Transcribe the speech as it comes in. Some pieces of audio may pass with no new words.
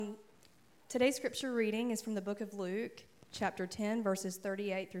Today's scripture reading is from the book of Luke, chapter 10, verses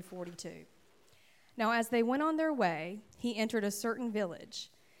 38 through 42. Now, as they went on their way, he entered a certain village,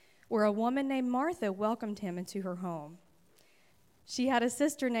 where a woman named Martha welcomed him into her home. She had a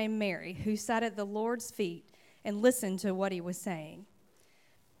sister named Mary, who sat at the Lord's feet and listened to what he was saying.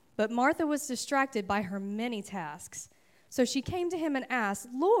 But Martha was distracted by her many tasks. So she came to him and asked,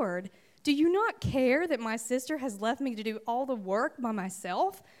 "Lord, do you not care that my sister has left me to do all the work by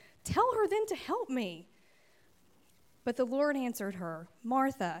myself? Tell her then to help me." But the Lord answered her,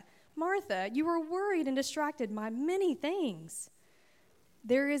 "Martha, Martha, you are worried and distracted by many things.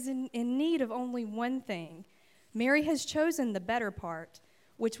 There is in need of only one thing. Mary has chosen the better part,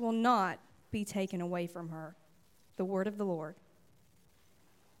 which will not be taken away from her." The word of the Lord.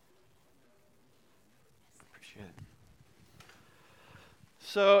 Appreciate it.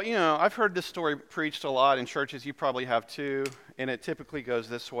 So, I've heard this story preached a lot in churches. You probably have too. And it typically goes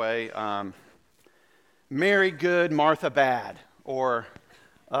this way. Mary good, Martha bad. Or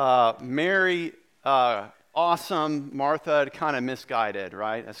Mary awesome, Martha kind of misguided,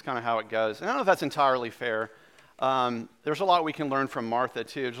 right? That's kind of how it goes. And I don't know if that's entirely fair. There's a lot we can learn from Martha,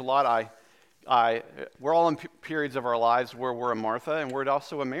 too. There's a lot we're all in periods of our lives where we're a Martha and we're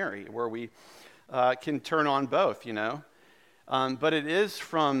also a Mary, where we can turn on both, But it is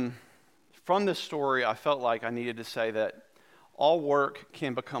from this story, I felt like I needed to say that all work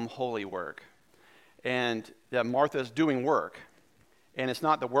can become holy work. And that Martha is doing work. And it's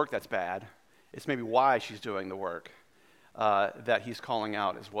not the work that's bad. It's maybe why she's doing the work that he's calling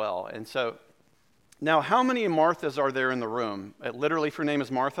out as well. And so, now how many Marthas are there in the room? Literally, if your name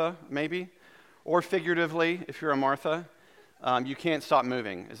is Martha, maybe? Or figuratively, if you're a Martha, you can't stop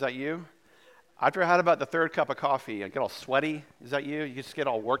moving. Is that you? After I had about the third cup of coffee, I get all sweaty. Is that you? You just get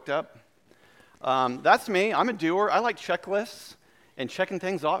all worked up? That's me. I'm a doer. I like checklists and checking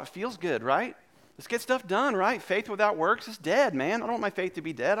things off. It feels good, right? Let's get stuff done, right? Faith without works is dead, man. I don't want my faith to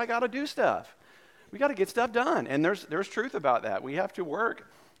be dead. I got to do stuff. We got to get stuff done. And there's truth about that. We have to work.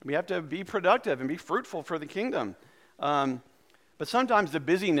 We have to be productive and be fruitful for the kingdom. But sometimes the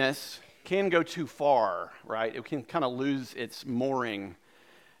busyness can go too far, right? It can kind of lose its mooring.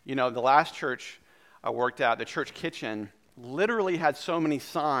 The last church I worked at, the church kitchen, literally had so many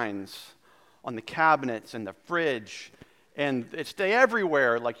signs on the cabinets and the fridge, and it's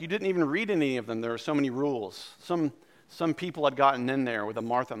everywhere. Like you didn't even read any of them. There were so many rules. Some people had gotten in there with a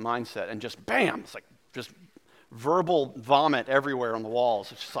Martha mindset, and just bam, it's like just verbal vomit everywhere on the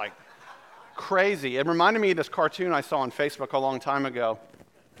walls. It's just like crazy. It reminded me of this cartoon I saw on Facebook a long time ago,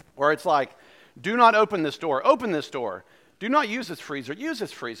 where it's like, "Do not open this door. Open this door. Do not use this freezer. Use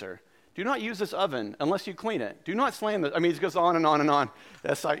this freezer. Do not use this oven unless you clean it. Do not slam this." I mean, it goes on and on and on.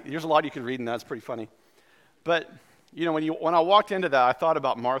 That's like, there's a lot you could read in that. It's pretty funny. But, when I walked into that, I thought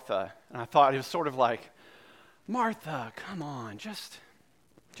about Martha, and I thought it was sort of like, Martha, come on, just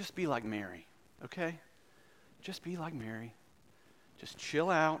be like Mary, okay? Just be like Mary. Just chill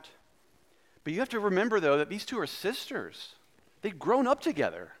out. But you have to remember, though, that these two are sisters. They've grown up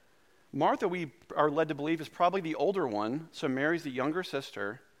together. Martha, we are led to believe, is probably the older one, so Mary's the younger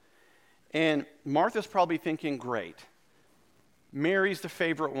sister. And Martha's probably thinking, great, Mary's the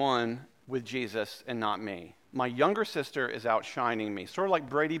favorite one with Jesus and not me. My younger sister is outshining me. Sort of like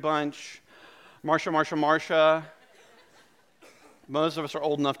Brady Bunch, Marsha. Most of us are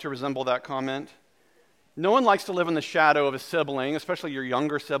old enough to resemble that comment. No one likes to live in the shadow of a sibling, especially your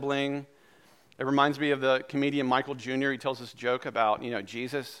younger sibling. It reminds me of the comedian Michael Jr. He tells this joke about,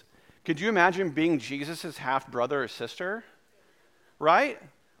 Jesus. Could you imagine being Jesus' half-brother or sister? Right?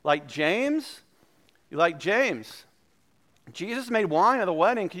 Like James? You like James? Jesus made wine at the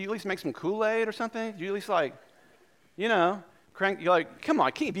wedding. Can you at least make some Kool-Aid or something? Do you at least you're like, come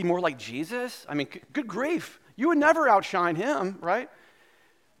on, can't you be more like Jesus? I mean, good grief. You would never outshine him, right?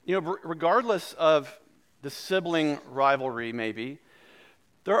 Regardless of the sibling rivalry maybe,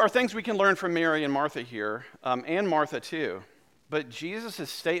 there are things we can learn from Mary and Martha here, and Martha too. But Jesus'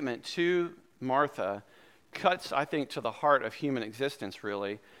 statement to Martha cuts, I think, to the heart of human existence,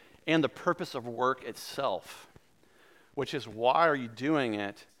 really, and the purpose of work itself, which is why are you doing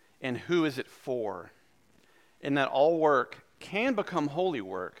it and who is it for? And that all work can become holy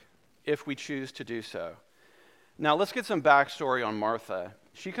work if we choose to do so. Now, let's get some backstory on Martha.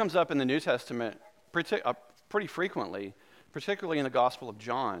 She comes up in the New Testament pretty frequently, particularly in the Gospel of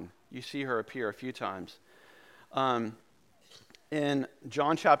John. You see her appear a few times. In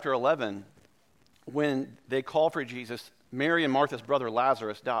John chapter 11, when they call for Jesus, Mary and Martha's brother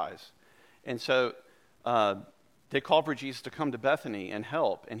Lazarus dies. And so they call for Jesus to come to Bethany and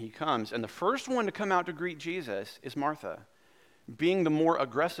help, and he comes. And the first one to come out to greet Jesus is Martha. being the more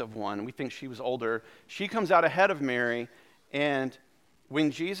aggressive one. We think she was older. She comes out ahead of Mary, and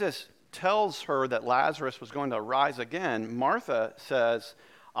when Jesus tells her that Lazarus was going to rise again, Martha says,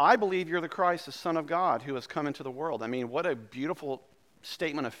 I believe you're the Christ, the Son of God, who has come into the world. I mean, what a beautiful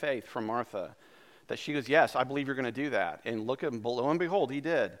statement of faith from Martha, that she goes, yes, I believe you're going to do that. And look at him, lo and behold, he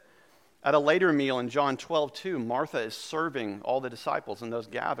did. At a later meal in John 12:2, Martha is serving all the disciples and those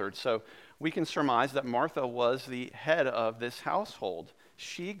gathered. So we can surmise that Martha was the head of this household.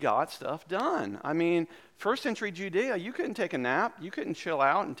 She got stuff done. I mean, first century Judea, you couldn't take a nap. You couldn't chill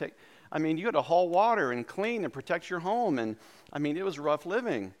out and you had to haul water and clean and protect your home. And it was rough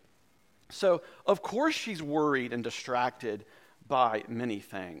living. So of course she's worried and distracted by many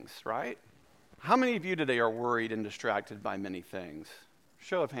things, right? How many of you today are worried and distracted by many things?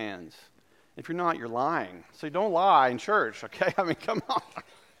 Show of hands. If you're not, you're lying. So don't lie in church, okay? Come on.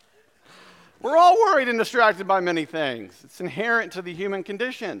 We're all worried and distracted by many things. It's inherent to the human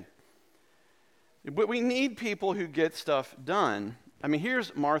condition. But we need people who get stuff done.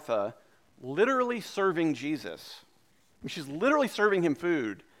 Here's Martha literally serving Jesus. She's literally serving him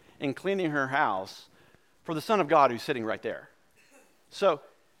food and cleaning her house for the Son of God who's sitting right there. So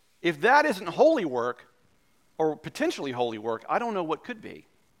if that isn't holy work, or potentially holy work, I don't know what could be.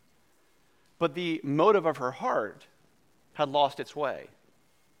 But the motive of her heart had lost its way.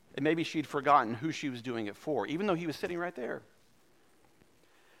 And maybe she'd forgotten who she was doing it for, even though he was sitting right there.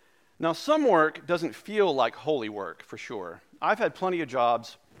 Now, some work doesn't feel like holy work, for sure. I've had plenty of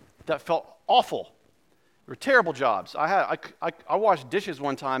jobs that felt awful. They were terrible jobs. I washed dishes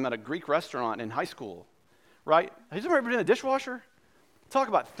one time at a Greek restaurant in high school, right? Has anyone ever been a dishwasher? Talk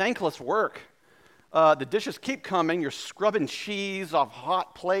about thankless work. The dishes keep coming. You're scrubbing cheese off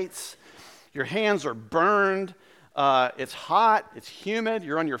hot plates. Your hands are burned. It's hot. It's humid.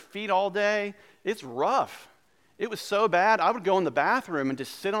 You're on your feet all day. It's rough. It was so bad, I would go in the bathroom and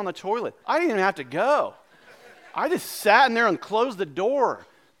just sit on the toilet. I didn't even have to go. I just sat in there and closed the door,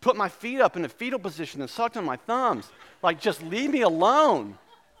 put my feet up in a fetal position and sucked on my thumbs. Just leave me alone.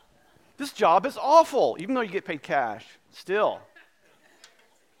 This job is awful, even though you get paid cash. Still.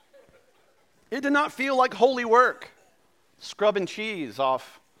 It did not feel like holy work. Scrubbing cheese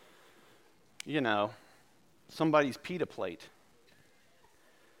off, somebody's pita plate.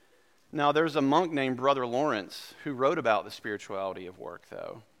 Now, there's a monk named Brother Lawrence who wrote about the spirituality of work,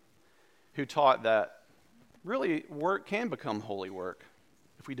 though, who taught that really work can become holy work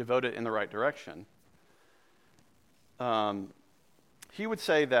if we devote it in the right direction. He would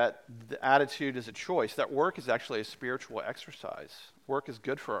say that the attitude is a choice, that work is actually a spiritual exercise. Work is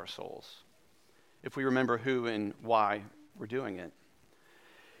good for our souls if we remember who and why we're doing it.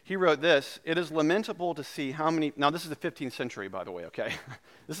 He wrote this, it is lamentable to see how many, now this is the 15th century, by the way, okay?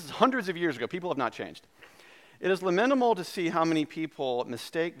 This is hundreds of years ago. People have not changed. It is lamentable to see how many people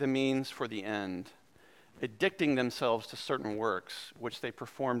mistake the means for the end, addicting themselves to certain works, which they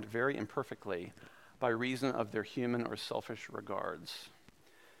performed very imperfectly by reason of their human or selfish regards.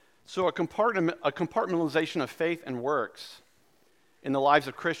 So a compartmentalization of faith and works in the lives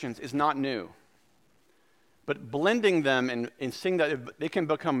of Christians is not new. But blending them and seeing that they can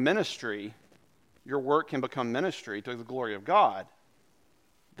become ministry, your work can become ministry to the glory of God,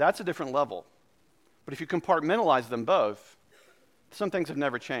 that's a different level. But if you compartmentalize them both, some things have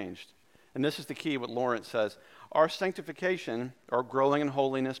never changed. And this is the key, what Lawrence says. Our sanctification, or growing in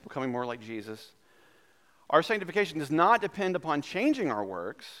holiness, becoming more like Jesus, our sanctification does not depend upon changing our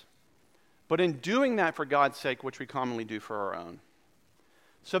works, but in doing that for God's sake, which we commonly do for our own.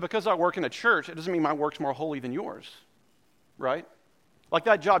 So because I work in a church, it doesn't mean my work's more holy than yours, right? Like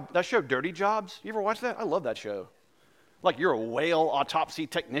that show, Dirty Jobs. You ever watch that? I love that show. Like you're a whale autopsy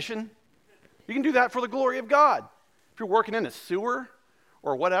technician. You can do that for the glory of God. If you're working in a sewer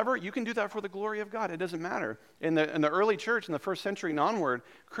or whatever, you can do that for the glory of God. It doesn't matter. In the early church, in the first century and onward,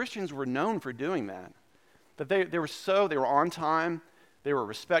 Christians were known for doing that. That they were on time. They were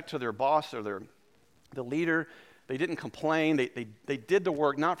respect to their boss or the leader. They didn't complain. They did the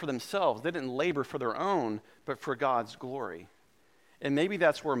work not for themselves. They didn't labor for their own, but for God's glory. And maybe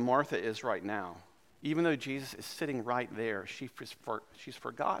that's where Martha is right now. Even though Jesus is sitting right there, she's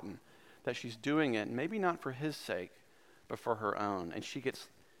forgotten that she's doing it, maybe not for his sake, but for her own. And she gets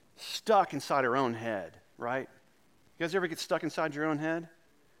stuck inside her own head, right? You guys ever get stuck inside your own head?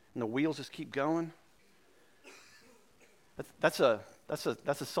 And the wheels just keep going? That's a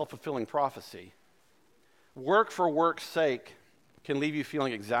self-fulfilling prophecy. Work for work's sake can leave you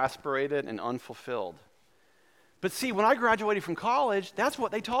feeling exasperated and unfulfilled. But see, when I graduated from college, that's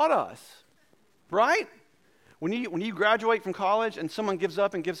what they taught us, right? When you graduate from college and someone gives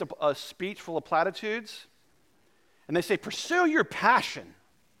up and gives a speech full of platitudes, And they say, pursue your passion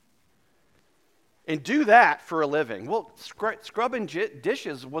and do that for a living. Well, scrubbing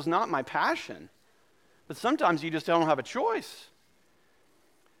dishes was not my passion. But sometimes you just don't have a choice.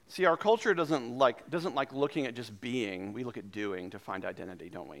 See, our culture doesn't like looking at just being. We look at doing to find identity,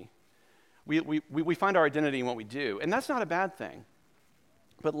 don't we? We find our identity in what we do, and that's not a bad thing.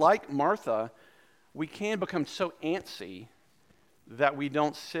 But like Martha, we can become so antsy that we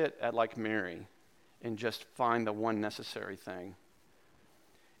don't sit at like Mary and just find the one necessary thing.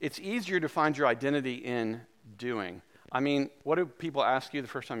 It's easier to find your identity in doing. I mean, what do people ask you the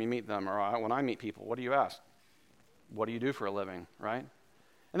first time you meet them? Or when I meet people, what do you ask? What do you do for a living, right?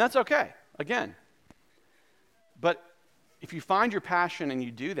 And that's okay, again. But if you find your passion and you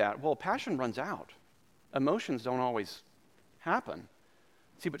do that, well, passion runs out. Emotions don't always happen.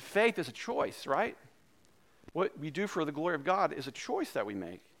 See, but faith is a choice, right? What we do for the glory of God is a choice that we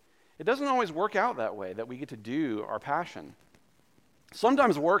make. It doesn't always work out that way, that we get to do our passion.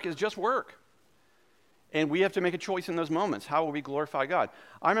 Sometimes work is just work. And we have to make a choice in those moments. How will we glorify God?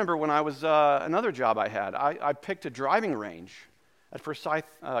 I remember when I was, another job I had, I picked a driving range at Forsyth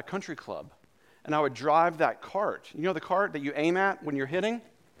Country Club. And I would drive that cart. You know the cart that you aim at when you're hitting?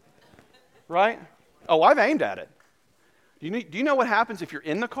 Right? Oh, I've aimed at it. Do you know what happens if you're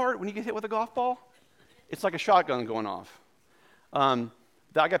in the cart when you get hit with a golf ball? It's like a shotgun going off.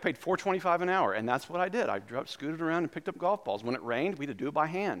 I got paid $4.25 an hour, and that's what I did. I scooted around and picked up golf balls. When it rained, we had to do it by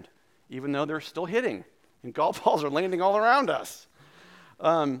hand, even though they're still hitting. And golf balls are landing all around us.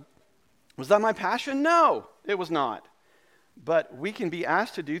 Was that my passion? No, it was not. But we can be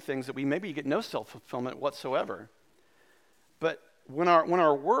asked to do things that we maybe get no self-fulfillment whatsoever. But when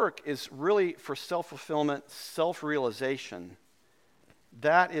our work is really for self-fulfillment, self-realization,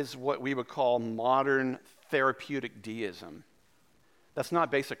 that is what we would call modern therapeutic deism. That's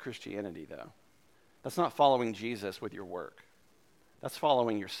not basic Christianity, though. That's not following Jesus with your work. That's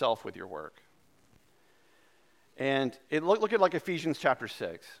following yourself with your work. And look at like Ephesians chapter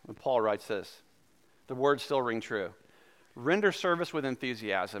 6, when Paul writes this. The words still ring true. Render service with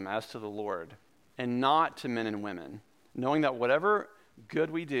enthusiasm as to the Lord, and not to men and women, knowing that whatever good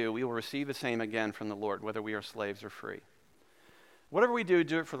we do, we will receive the same again from the Lord, whether we are slaves or free. Whatever we do,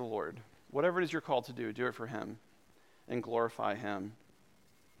 do it for the Lord. Whatever it is you're called to do it for Him, and glorify Him.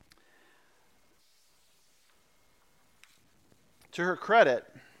 To her credit,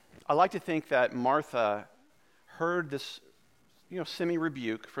 I like to think that Martha heard this,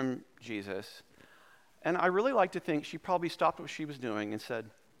 semi-rebuke from Jesus. And I really like to think she probably stopped what she was doing and said,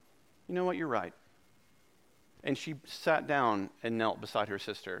 you know what, you're right. And she sat down and knelt beside her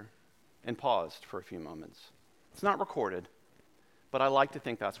sister and paused for a few moments. It's not recorded, but I like to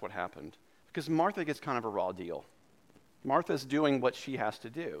think that's what happened. Because Martha gets kind of a raw deal. Martha's doing what she has to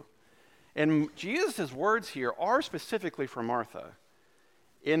do. And Jesus' words here are specifically for Martha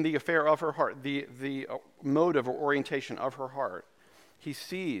in the affair of her heart, the motive or orientation of her heart. He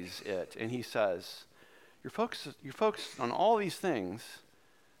sees it and he says, you're focused on all these things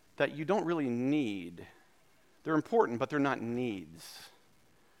that you don't really need. They're important, but they're not needs.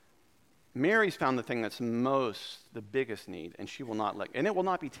 Mary's found the thing that's the biggest need, and she will not and it will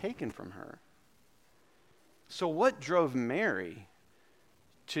not be taken from her. So what drove Mary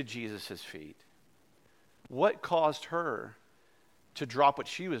to Jesus' feet? What caused her to drop what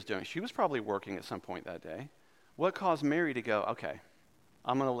she was doing? She was probably working at some point that day. What caused Mary to go, okay,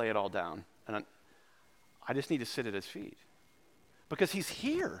 I'm going to lay it all down, and I just need to sit at his feet? Because he's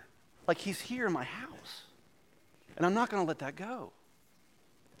here. Like he's here in my house. And I'm not going to let that go.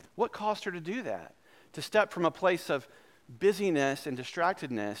 What caused her to do that? To step from a place of busyness and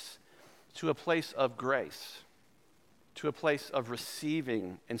distractedness to a place of grace, to a place of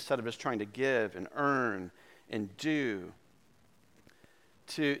receiving instead of just trying to give and earn and do,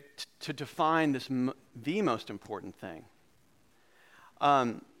 to define the most important thing.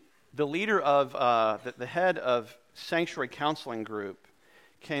 The leader of, the head of Sanctuary Counseling Group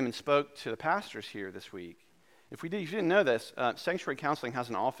came and spoke to the pastors here this week. If you didn't know this, Sanctuary Counseling has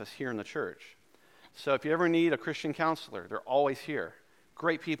an office here in the church. So if you ever need a Christian counselor, they're always here.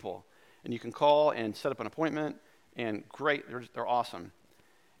 Great people. And you can call and set up an appointment, and great, they're awesome.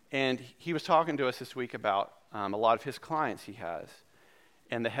 And he was talking to us this week about a lot of his clients he has.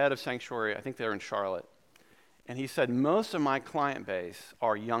 And the head of Sanctuary, I think they're in Charlotte. And he said, most of my client base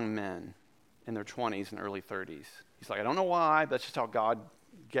are young men in their 20s and early 30s. He's like, I don't know why, but that's just how God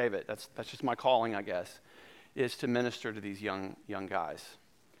gave it. That's just my calling, I guess, is to minister to these young guys.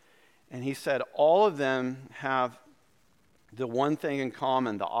 And he said all of them have the one thing in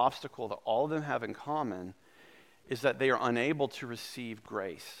common, the obstacle that all of them have in common is that they are unable to receive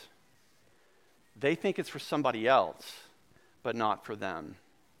grace. They think it's for somebody else, but not for them.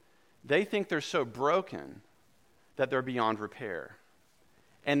 They think they're so broken that they're beyond repair.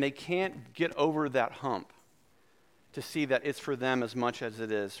 And they can't get over that hump to see that it's for them as much as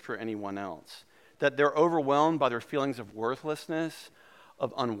it is for anyone else. That they're overwhelmed by their feelings of worthlessness,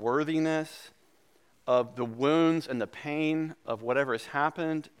 of unworthiness, of the wounds and the pain of whatever has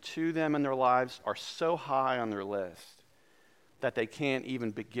happened to them in their lives are so high on their list that they can't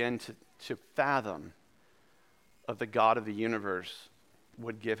even begin to fathom of the God of the universe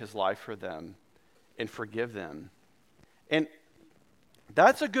would give his life for them and forgive them. And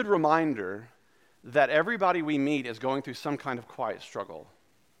that's a good reminder that everybody we meet is going through some kind of quiet struggle.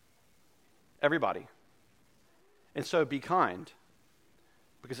 Everybody. And so be kind,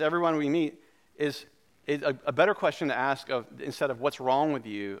 because everyone we meet is a better question to ask instead of what's wrong with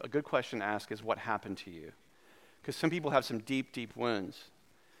you, a good question to ask is what happened to you. Because some people have some deep, deep wounds.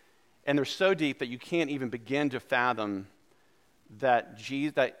 And they're so deep that you can't even begin to fathom that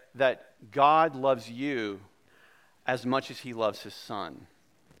God loves you as much as he loves his son.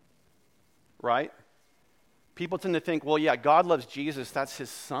 Right? People tend to think, well, yeah, God loves Jesus, that's his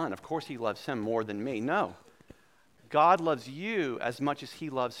son. Of course he loves him more than me. No. God loves you as much as he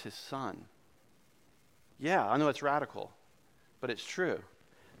loves his son. Yeah, I know it's radical, but it's true.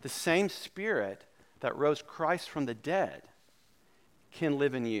 The same Spirit that rose Christ from the dead can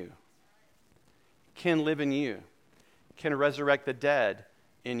live in you. Can live in you. Can resurrect the dead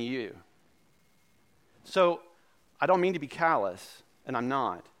in you. So, I don't mean to be callous, and I'm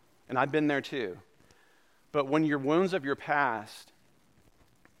not. And I've been there too. But when your wounds of your past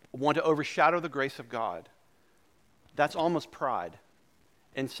want to overshadow the grace of God, that's almost pride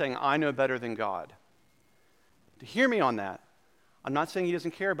in saying, I know better than God. To hear me on that, I'm not saying he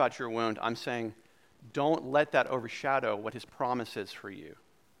doesn't care about your wound. I'm saying, don't let that overshadow what his promise is for you.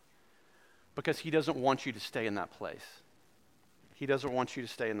 Because he doesn't want you to stay in that place. He doesn't want you to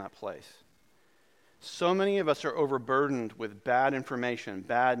stay in that place. So many of us are overburdened with bad information,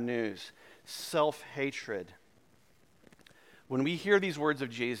 bad news, self-hatred. When we hear these words of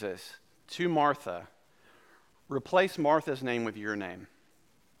Jesus to Martha, replace Martha's name with your name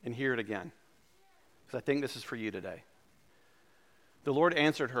and hear it again. Because I think this is for you today. The Lord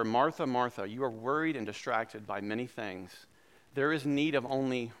answered her, Martha, Martha, you are worried and distracted by many things. There is need of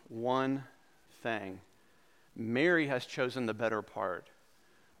only one thing. Mary has chosen the better part,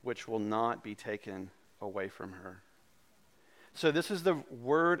 which will not be taken away from her. So this is the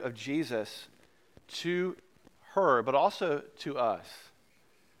word of Jesus to her, but also to us.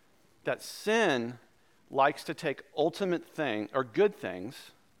 That sin likes to take ultimate things, or good things,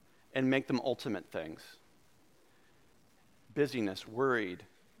 and make them ultimate things. Busyness, worried,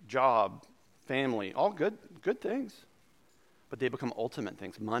 job, family, all good things. But they become ultimate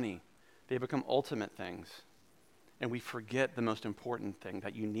things. Money, they become ultimate things. And we forget the most important thing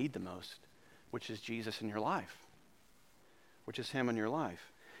that you need the most, which is Jesus in your life, which is him in your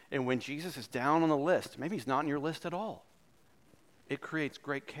life. And when Jesus is down on the list, maybe he's not on your list at all, it creates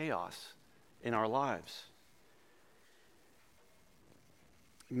great chaos in our lives.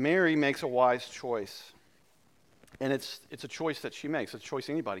 Mary makes a wise choice. And it's a choice that she makes. It's a choice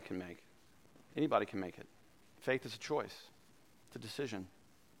anybody can make. Anybody can make it. Faith is a choice. It's a decision.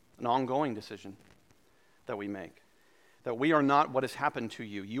 An ongoing decision that we make. That we are not what has happened to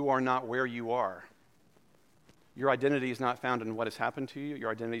you. You are not where you are. Your identity is not found in what has happened to you. Your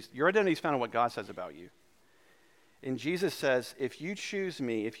identity is found in what God says about you. And Jesus says, if you choose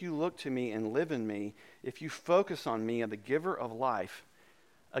me, if you look to me and live in me, if you focus on me and the giver of life,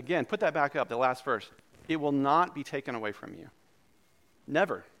 again, put that back up, the last verse. It will not be taken away from you.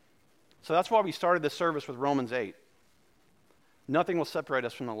 Never. So that's why we started this service with Romans 8. Nothing will separate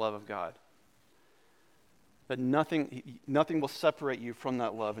us from the love of God. But nothing will separate you from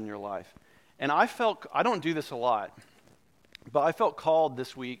that love in your life. And I don't do this a lot, but I felt called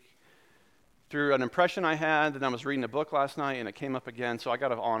this week through an impression I had, and I was reading a book last night, and it came up again, so I got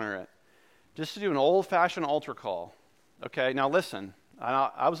to honor it. Just to do an old-fashioned altar call. Okay, now listen.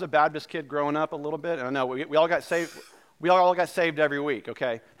 I was a Baptist kid growing up a little bit, and I know we all got saved. We all got saved every week,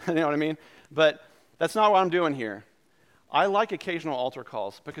 okay? You know what I mean? But that's not what I'm doing here. I like occasional altar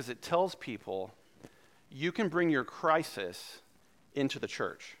calls because it tells people you can bring your crisis into the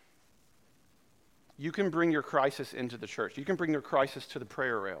church. You can bring your crisis into the church. You can bring your crisis to the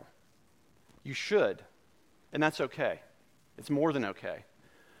prayer rail. You should, and that's okay. It's more than okay.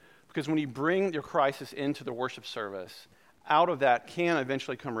 Because when you bring your crisis into the worship service, out of that can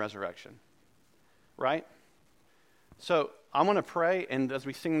eventually come resurrection, right? So I'm going to pray, and as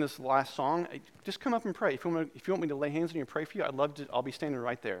we sing this last song, just come up and pray. If you want me to lay hands on you and pray for you, I'll be standing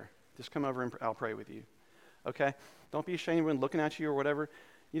right there Just come over and I'll pray with you. Okay? Don't be ashamed when looking at you or whatever.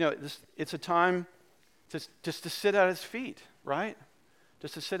 It's a time just to sit at his feet, right?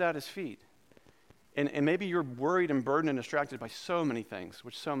 Just to sit at his feet. And maybe you're worried and burdened and distracted by so many things,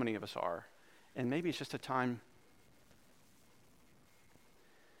 which so many of us are. And maybe it's just a time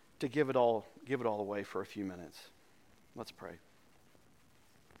to give it all away for a few minutes. Let's pray.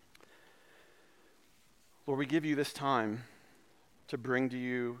 Lord, we give you this time to bring to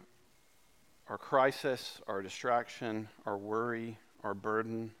you our crisis, our distraction, our worry, our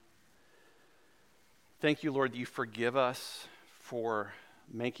burden. Thank you, Lord, that you forgive us for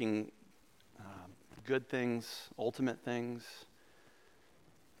making good things, ultimate things.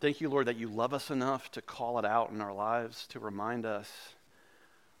 Thank you, Lord, that you love us enough to call it out in our lives, to remind us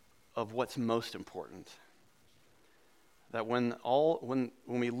of what's most important. That when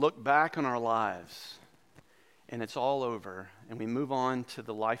we look back on our lives and it's all over and we move on to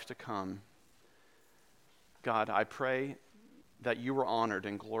the life to come, God, I pray that you were honored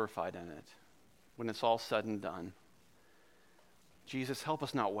and glorified in it when it's all said and done. Jesus, help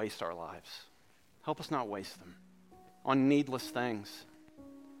us not waste our lives. Help us not waste them on needless things.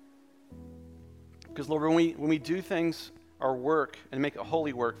 Because, Lord, when we do things, our work, and make a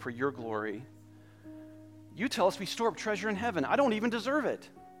holy work for your glory, you tell us we store up treasure in heaven. I don't even deserve it,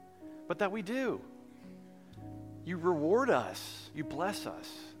 but that we do. You reward us. You bless us.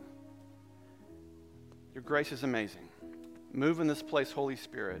 Your grace is amazing. Move in this place, Holy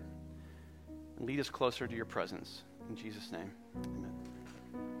Spirit, and lead us closer to your presence. In Jesus' name, amen.